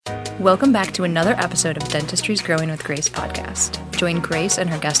Welcome back to another episode of Dentistry's Growing with Grace podcast. Join Grace and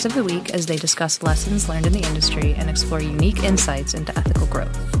her guest of the week as they discuss lessons learned in the industry and explore unique insights into ethical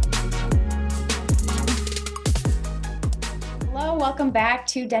growth. Hello, welcome back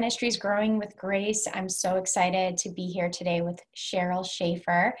to Dentistry's Growing with Grace. I'm so excited to be here today with Cheryl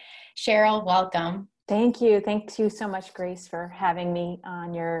Schaefer. Cheryl, welcome. Thank you. Thank you so much, Grace, for having me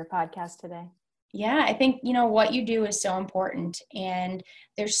on your podcast today. Yeah, I think, what you do is so important, and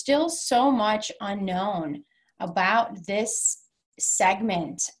there's still so much unknown about this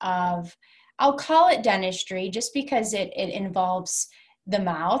segment of, I'll call it dentistry just because it involves the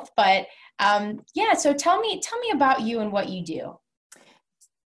mouth, but so tell me about you and what you do.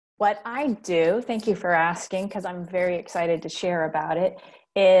 What I do, thank you for asking, because I'm very excited to share about it,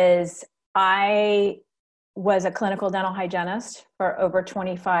 is I was a clinical dental hygienist for over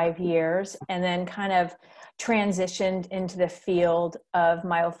 25 years and then kind of transitioned into the field of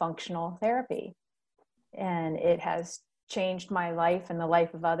myofunctional therapy. And it has changed my life and the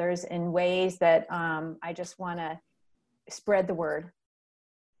life of others in ways that I just want to spread the word.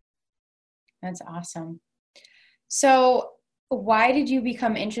 That's awesome. So why did you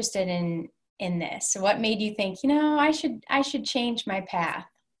become interested in this? What made you think, I should change my path?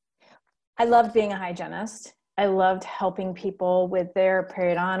 I loved being a hygienist. I loved helping people with their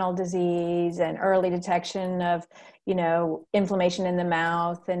periodontal disease and early detection of, inflammation in the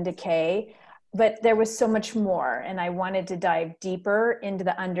mouth and decay. But there was so much more, and I wanted to dive deeper into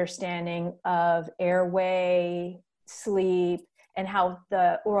the understanding of airway, sleep, and how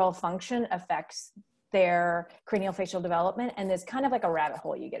the oral function affects their craniofacial development. And there's kind of like a rabbit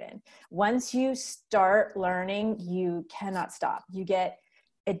hole you get in. Once you start learning, you cannot stop. You get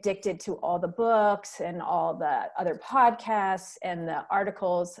addicted to all the books and all the other podcasts and the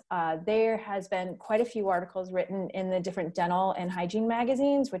articles. There has been quite a few articles written in the different dental and hygiene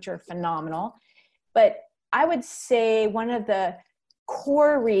magazines, which are phenomenal. But I would say one of the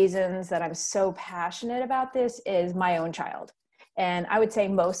core reasons that I'm so passionate about this is my own child. And I would say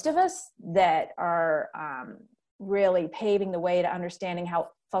most of us that are really paving the way to understanding how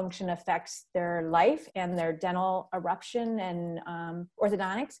function affects their life and their dental eruption and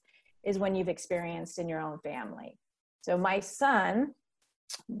orthodontics is when you've experienced in your own family. So my son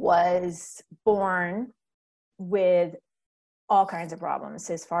was born with all kinds of problems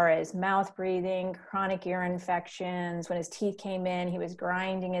as far as mouth breathing, chronic ear infections. When his teeth came in, he was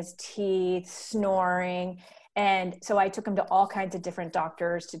grinding his teeth, snoring. And so I took him to all kinds of different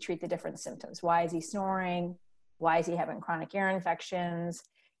doctors to treat the different symptoms. Why is he snoring? Why is he having chronic ear infections?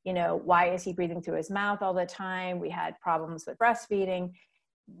 Why is he breathing through his mouth all the time? We had problems with breastfeeding.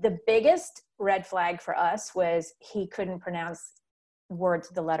 The biggest red flag for us was he couldn't pronounce words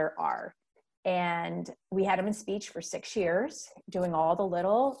with the letter R. And we had him in speech for 6 years, doing all the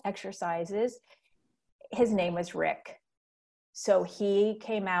little exercises. His name was Rick. So he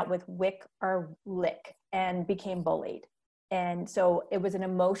came out with Wick or Lick and became bullied. And so it was an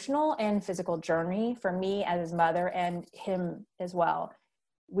emotional and physical journey for me as his mother and him as well.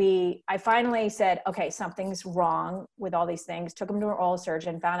 I finally said, okay, something's wrong with all these things, took him to an oral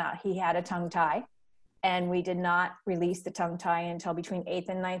surgeon, found out he had a tongue tie, and we did not release the tongue tie until between 8th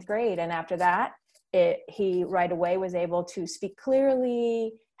and 9th grade. And after that, he right away was able to speak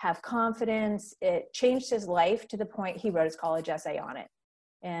clearly, have confidence. It changed his life to the point he wrote his college essay on it.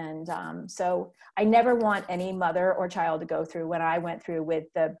 And so I never want any mother or child to go through what I went through with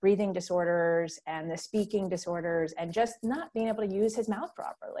the breathing disorders and the speaking disorders and just not being able to use his mouth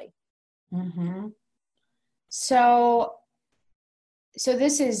properly. Mm-hmm. So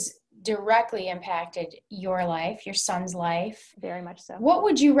this has directly impacted your life, your son's life. Very much so. What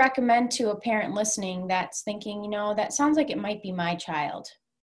would you recommend to a parent listening that's thinking, that sounds like it might be my child?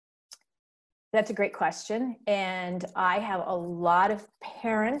 That's a great question. And I have a lot of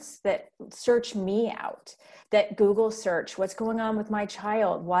parents that search me out, that Google search what's going on with my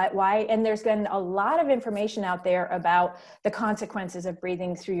child. Why? And there's been a lot of information out there about the consequences of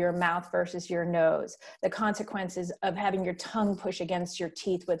breathing through your mouth versus your nose, the consequences of having your tongue push against your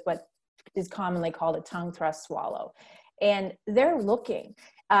teeth with what is commonly called a tongue thrust swallow. And they're looking.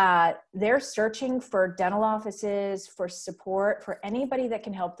 They're searching for dental offices, for support, for anybody that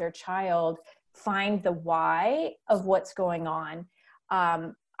can help their child find the why of what's going on.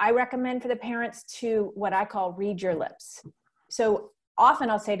 I recommend for the parents to what I call read your lips. So often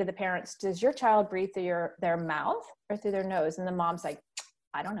I'll say to the parents, does your child breathe through their mouth or through their nose? And the mom's like,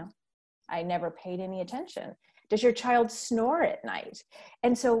 I don't know. I never paid any attention. Does your child snore at night?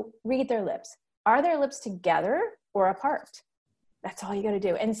 And so read their lips. Are their lips together or apart? That's all you got to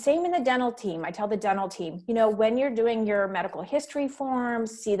do. And same in the dental team. I tell the dental team, you know, when you're doing your medical history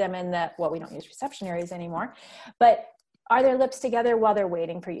forms, see them in the, well, we don't use reception areas anymore, but are their lips together while they're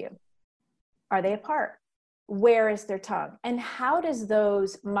waiting for you? Are they apart? Where is their tongue? And how does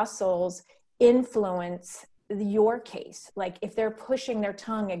those muscles influence your case? Like if they're pushing their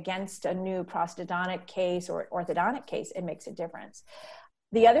tongue against a new prosthodontic case or orthodontic case, it makes a difference.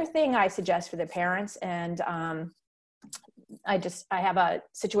 The other thing I suggest for the parents, and I have a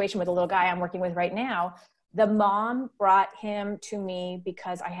situation with a little guy I'm working with right now. The mom brought him to me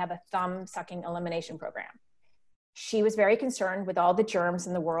because I have a thumb sucking elimination program. She was very concerned with all the germs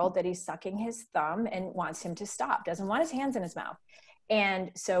in the world that he's sucking his thumb and wants him to stop, doesn't want his hands in his mouth.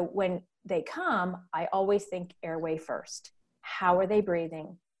 And so when they come, I always think airway first. How are they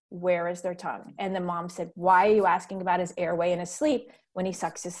breathing? Where is their tongue? And the mom said, why are you asking about his airway in his sleep when he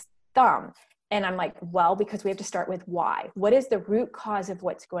sucks his thumb? And I'm like, well, because we have to start with why. What is the root cause of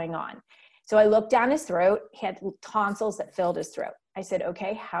what's going on? So I looked down his throat. He had tonsils that filled his throat. I said,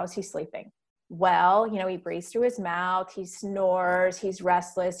 okay, how's he sleeping? Well, you know, he breathes through his mouth, he snores, he's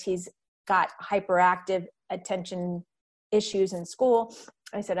restless, he's got hyperactive attention issues in school.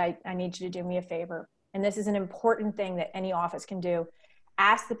 I said, I need you to do me a favor. And this is an important thing that any office can do.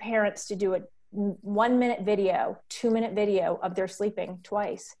 Ask the parents to do a 1-minute video, 2-minute video of their sleeping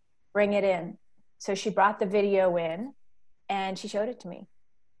twice. Bring it in. So she brought the video in and she showed it to me.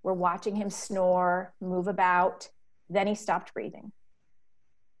 We're watching him snore, move about. Then he stopped breathing.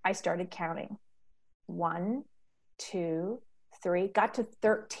 I started counting. 1, 2, 3, got to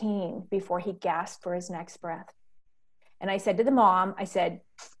 13 before he gasped for his next breath. And I said to the mom, I said,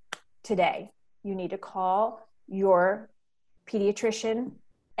 today, you need to call your pediatrician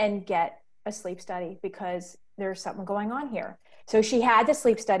and get a sleep study because there's something going on here. So she had the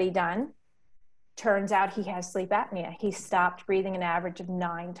sleep study done. Turns out he has sleep apnea. He stopped breathing an average of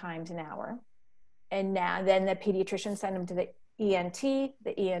 9 times an hour. And now then the pediatrician sent him to the ENT.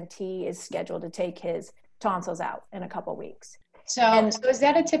 The ENT is scheduled to take his tonsils out in a couple weeks. So is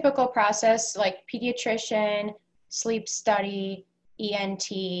that a typical process, like pediatrician, sleep study,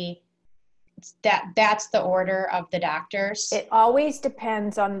 ENT? That's the order of the doctors? It always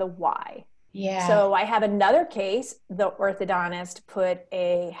depends on the why. Yeah. So I have another case. The orthodontist put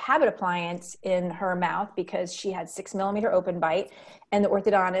a Habit appliance in her mouth because she had 6 millimeter open bite, and the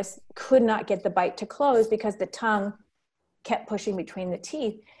orthodontist could not get the bite to close because the tongue kept pushing between the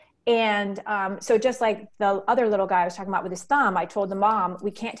teeth. And so just like the other little guy I was talking about with his thumb, I told the mom,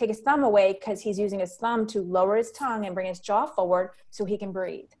 we can't take his thumb away because he's using his thumb to lower his tongue and bring his jaw forward so he can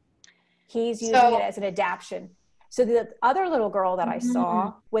breathe. He's using it as an adaptation. So the other little girl that I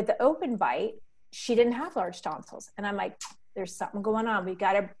saw with the open bite, she didn't have large tonsils. And I'm like, there's something going on. We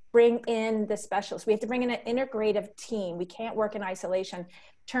got to bring in the specialists. We have to bring in an integrative team. We can't work in isolation.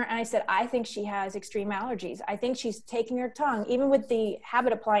 And I said, I think she has extreme allergies. I think she's taking her tongue, even with the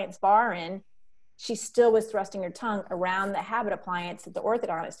Habit appliance bar in, she still was thrusting her tongue around the Habit appliance that the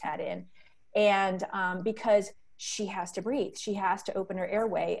orthodontist had in. And because she has to breathe, she has to open her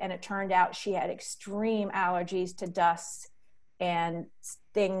airway. And it turned out she had extreme allergies to dust and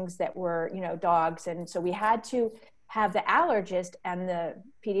things that were, you know, dogs. And so we had to have the allergist and the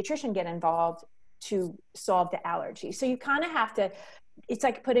pediatrician get involved to solve the allergy. So you kind of have to, it's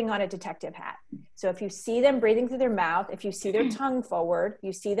like putting on a detective hat. So if you see them breathing through their mouth, if you see their tongue forward,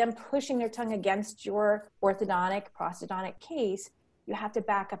 you see them pushing their tongue against your orthodontic, prosthodontic case, you have to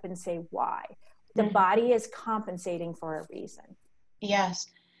back up and say why. The body is compensating for a reason. Yes.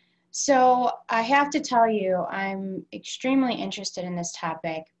 So I have to tell you, I'm extremely interested in this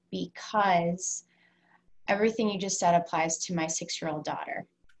topic because everything you just said applies to my 6-year-old daughter.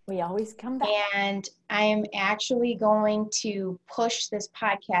 We always come back. And I'm actually going to push this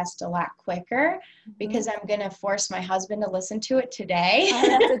podcast a lot quicker because I'm going to force my husband to listen to it today. Oh,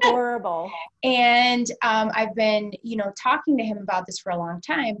 that's adorable. And I've been, you know, talking to him about this for a long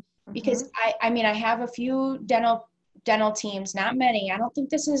time because I mean, I have a few dental teams, not many. I don't think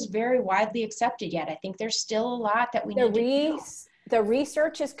this is very widely accepted yet. I think there's still a lot that we need to do. The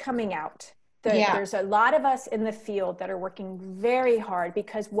research is coming out. There's a lot of us in the field that are working very hard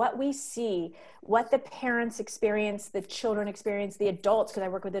because what we see, what the parents experience, the children experience, the adults, because I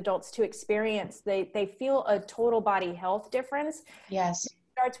work with adults to experience, they feel a total body health difference. Yes. It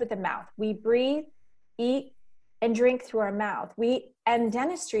starts with the mouth. We breathe, eat, and drink through our mouth. And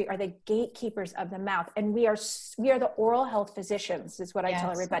dentistry are the gatekeepers of the mouth. And we are the oral health physicians is what I tell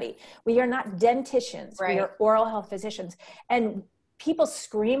everybody. We are not denticians. Right. We are oral health physicians. And people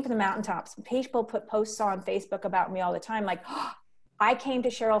scream from the mountaintops. People put posts on Facebook about me all the time, like, oh, I came to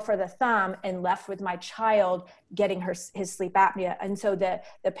Cheryl for the thumb and left with my child getting his sleep apnea. And so the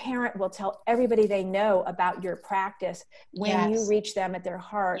parent will tell everybody they know about your practice when you reach them at their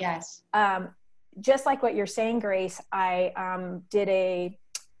heart. Yes. Just like what you're saying, Grace, I'm a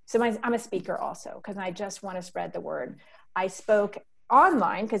speaker also, because I just want to spread the word. I spoke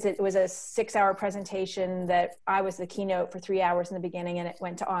online because it was a 6-hour presentation that I was the keynote for 3 hours in the beginning, and it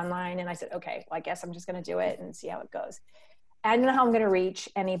went to online. And I said, okay, well, I guess I'm just going to do it and see how it goes. I don't know how I'm going to reach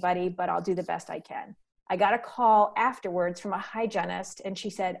anybody, but I'll do the best I can. I got a call afterwards from a hygienist, and she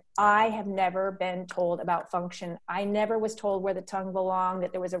said, I have never been told about function. I never was told where the tongue belonged,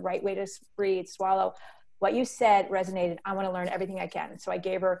 that there was a right way to breathe, swallow. What you said resonated. I want to learn everything I can. So I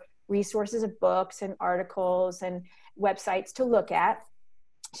gave her resources of books and articles and websites to look at.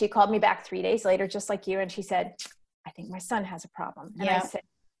 She called me back 3 days later, just like you, and she said, I think my son has a problem. And I said,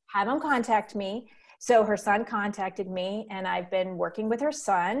 have him contact me. So her son contacted me, and I've been working with her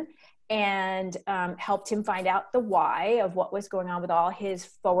son and helped him find out the why of what was going on with all his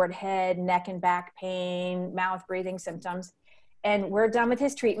forward head, neck and back pain, mouth breathing symptoms. And we're done with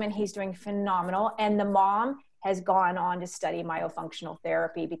his treatment. He's doing phenomenal. And the mom has gone on to study myofunctional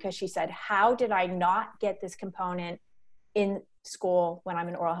therapy because she said, how did I not get this component in school when I'm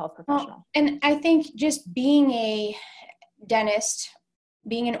an oral health professional? Well, and I think just being a dentist,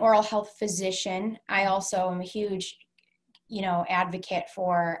 being an oral health physician, I also am a huge, advocate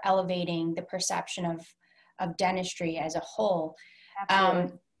for elevating the perception of dentistry as a whole.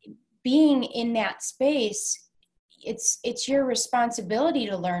 Being in that space, it's your responsibility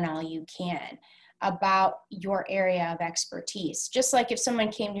to learn all you can about your area of expertise. Just like if someone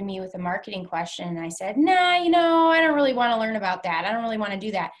came to me with a marketing question and I said, nah, I don't really want to learn about that. I don't really want to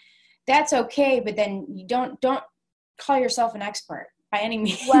do that. That's okay. But then you don't call yourself an expert by any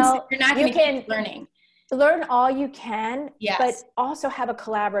means. Well, you're not going to keep learning. Learn all you can, yes, but also have a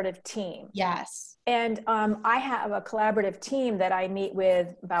collaborative team. Yes. And I have a collaborative team that I meet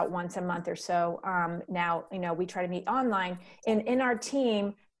with about once a month or so. Now, we try to meet online. And in our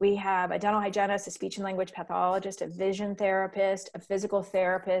team, we have a dental hygienist, a speech and language pathologist, a vision therapist, a physical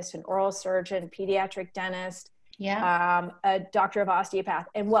therapist, an oral surgeon, pediatric dentist, a doctor of osteopath.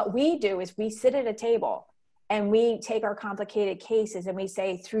 And what we do is we sit at a table and we take our complicated cases and we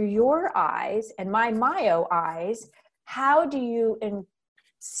say, through your eyes and my myo eyes, how do you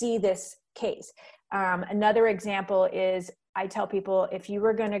see this case? Another example is I tell people, if you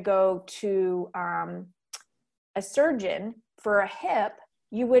were going to go to a surgeon for a hip,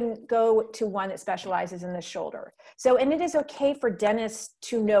 you wouldn't go to one that specializes in the shoulder. So, and it is okay for dentists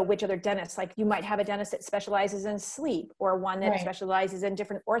to know which other dentists, like you might have a dentist that specializes in sleep or one that specializes in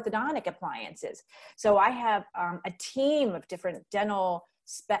different orthodontic appliances. So I have a team of different dental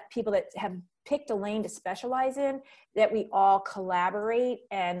people that have picked a lane to specialize in, that we all collaborate,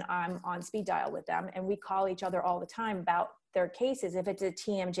 and I'm on speed dial with them, and we call each other all the time about their cases. If it's a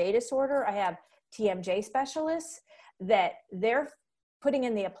TMJ disorder, I have TMJ specialists that they're putting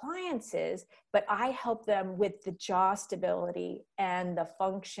in the appliances, but I help them with the jaw stability and the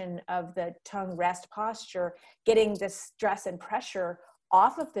function of the tongue rest posture, getting the stress and pressure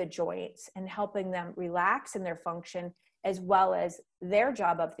off of the joints and helping them relax in their function, as well as their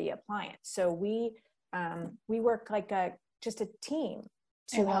job of the appliance. So we work like just a team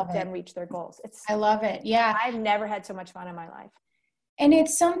to help them reach their goals. I love it. Yeah. I've never had so much fun in my life. And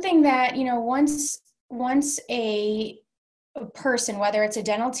it's something that, once a person, whether it's a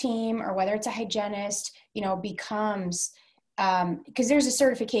dental team or whether it's a hygienist, becomes, because there's a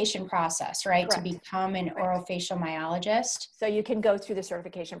certification process, right? Correct. To become an orofacial myologist. So you can go through the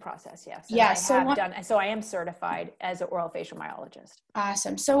certification process. Yes. Yes. Yeah, so I am certified as an orofacial myologist.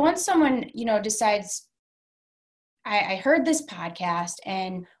 Awesome. So once someone, decides, I heard this podcast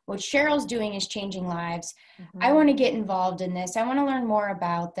and what Cheryl's doing is changing lives. Mm-hmm. I want to get involved in this. I want to learn more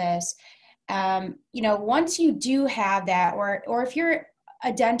about this. Once you do have that, or if you're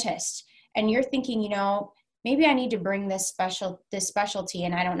a dentist and you're thinking, maybe I need to bring this specialty,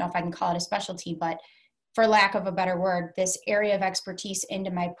 and I don't know if I can call it a specialty, but for lack of a better word, this area of expertise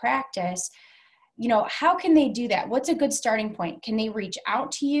into my practice, how can they do that? What's a good starting point? Can they reach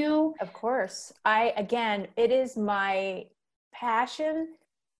out to you? Of course. It is my passion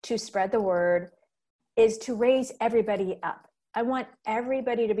to spread the word, is to raise everybody up. I want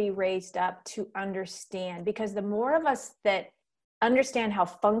everybody to be raised up to understand, because the more of us that understand how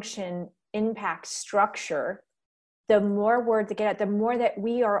function impacts structure, the more word to get out, the more that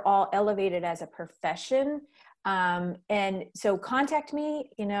we are all elevated as a profession. And so contact me,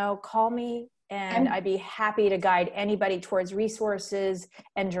 call me, and I'd be happy to guide anybody towards resources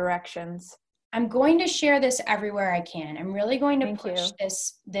and directions. I'm going to share this everywhere I can. I'm really going to push you.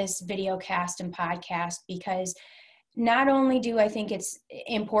 this video cast and podcast, because not only do I think it's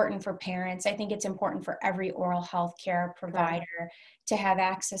important for parents, I think it's important for every oral health care provider to have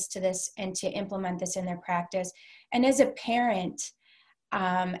access to this and to implement this in their practice. And as a parent,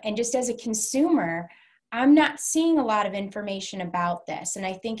 and just as a consumer, I'm not seeing a lot of information about this. And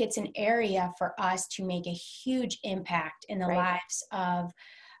I think it's an area for us to make a huge impact in the lives of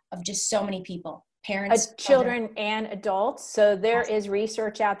just so many people, parents, children and adults. So there is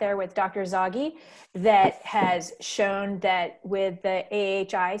research out there with Dr. Zaghi that has shown that with the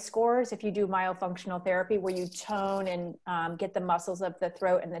AHI scores, if you do myofunctional therapy where you tone and get the muscles of the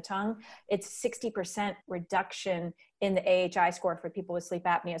throat and the tongue, it's 60% reduction in the AHI score for people with sleep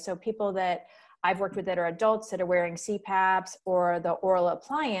apnea. So people that I've worked with that are adults that are wearing CPAPs or the oral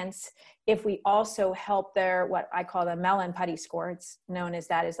appliance, if we also help their, what I call the Mellon Putty score, it's known as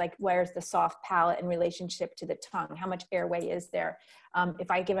that, is like, where's the soft palate in relationship to the tongue? How much airway is there?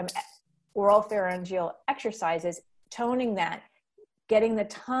 If I give them oral pharyngeal exercises, toning that, getting the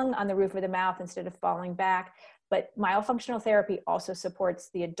tongue on the roof of the mouth instead of falling back. But myofunctional therapy also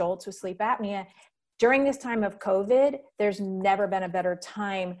supports the adults with sleep apnea. During this time of COVID, there's never been a better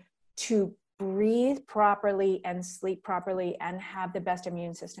time to breathe properly and sleep properly and have the best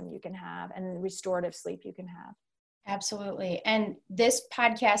immune system you can have and restorative sleep you can have. Absolutely. And this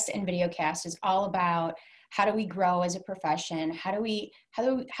podcast and video cast is all about how do we grow as a profession? How do we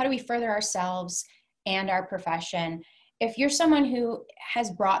further ourselves and our profession? If you're someone who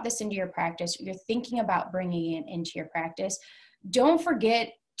has brought this into your practice, you're thinking about bringing it into your practice, don't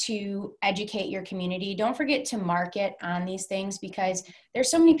forget to educate your community. Don't forget to market on these things, because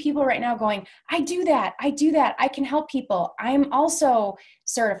there's so many people right now going, I do that, I can help people. I'm also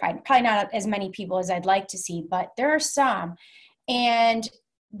certified. Probably not as many people as I'd like to see, but there are some. And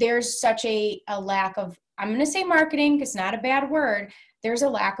there's such a lack of, I'm going to say marketing, because it's not a bad word. There's a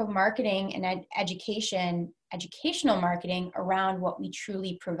lack of marketing and educational marketing around what we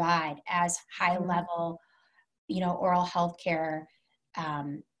truly provide as high level, oral health care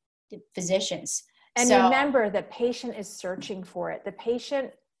physicians. And remember, the patient is searching for it. The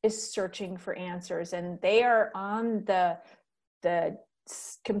patient is searching for answers, and they are on the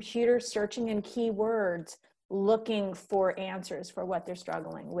computer searching in keywords, looking for answers for what they're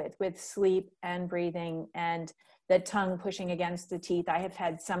struggling with sleep and breathing and the tongue pushing against the teeth. I have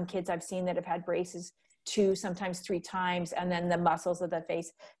had some kids I've seen that have had braces 2, sometimes 3 times, and then the muscles of the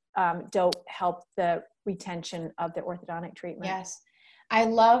face don't help the retention of the orthodontic treatment. Yes.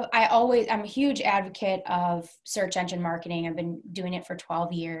 I'm a huge advocate of search engine marketing. I've been doing it for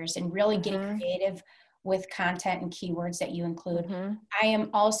 12 years and really getting creative with content and keywords that you include. I am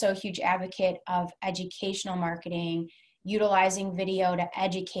also a huge advocate of educational marketing, utilizing video to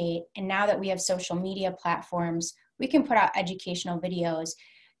educate. And now that we have social media platforms, we can put out educational videos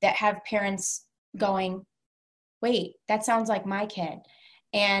that have parents going, wait, that sounds like my kid.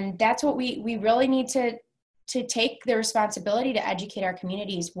 And that's what we really need to take the responsibility to educate our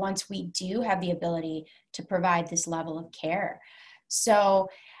communities once we do have the ability to provide this level of care. So,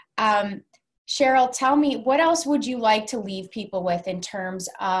 Cheryl, tell me, what else would you like to leave people with in terms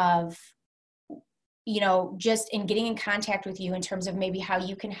of, just in getting in contact with you in terms of maybe how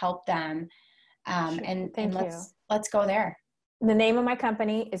you can help them? Let's go there. The name of my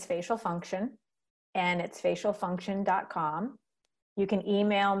company is Facial Function, and it's facialfunction.com. You can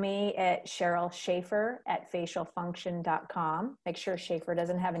email me at CherylSchaefer@facialfunction.com. Make sure Schaefer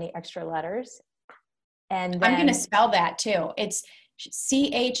doesn't have any extra letters. And then, I'm going to spell that too. It's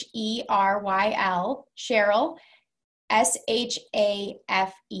CHERYL, Cheryl,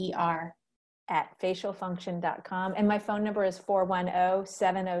 SHAFER. @facialfunction.com. And my phone number is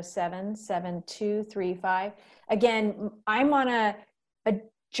 410-707-7235. Again, I'm on a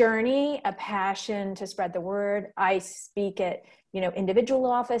journey, a passion to spread the word. I speak at, individual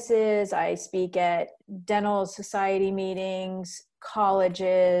offices. I speak at dental society meetings,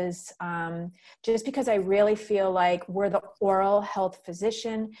 colleges, just because I really feel like we're the oral health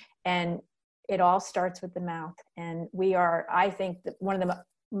physician, and it all starts with the mouth. And we are, I think, one of the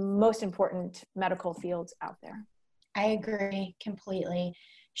most important medical fields out there. I agree completely.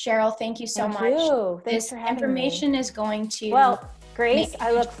 Cheryl, thank you so much. Thanks for having me. This information is going to... Well, Grace,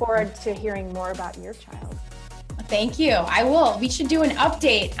 I look forward to hearing more about your child. Thank you. I will. We should do an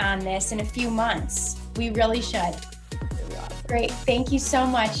update on this in a few months. We really should. Really awesome. Great. Thank you so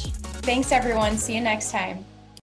much. Thanks, everyone. See you next time.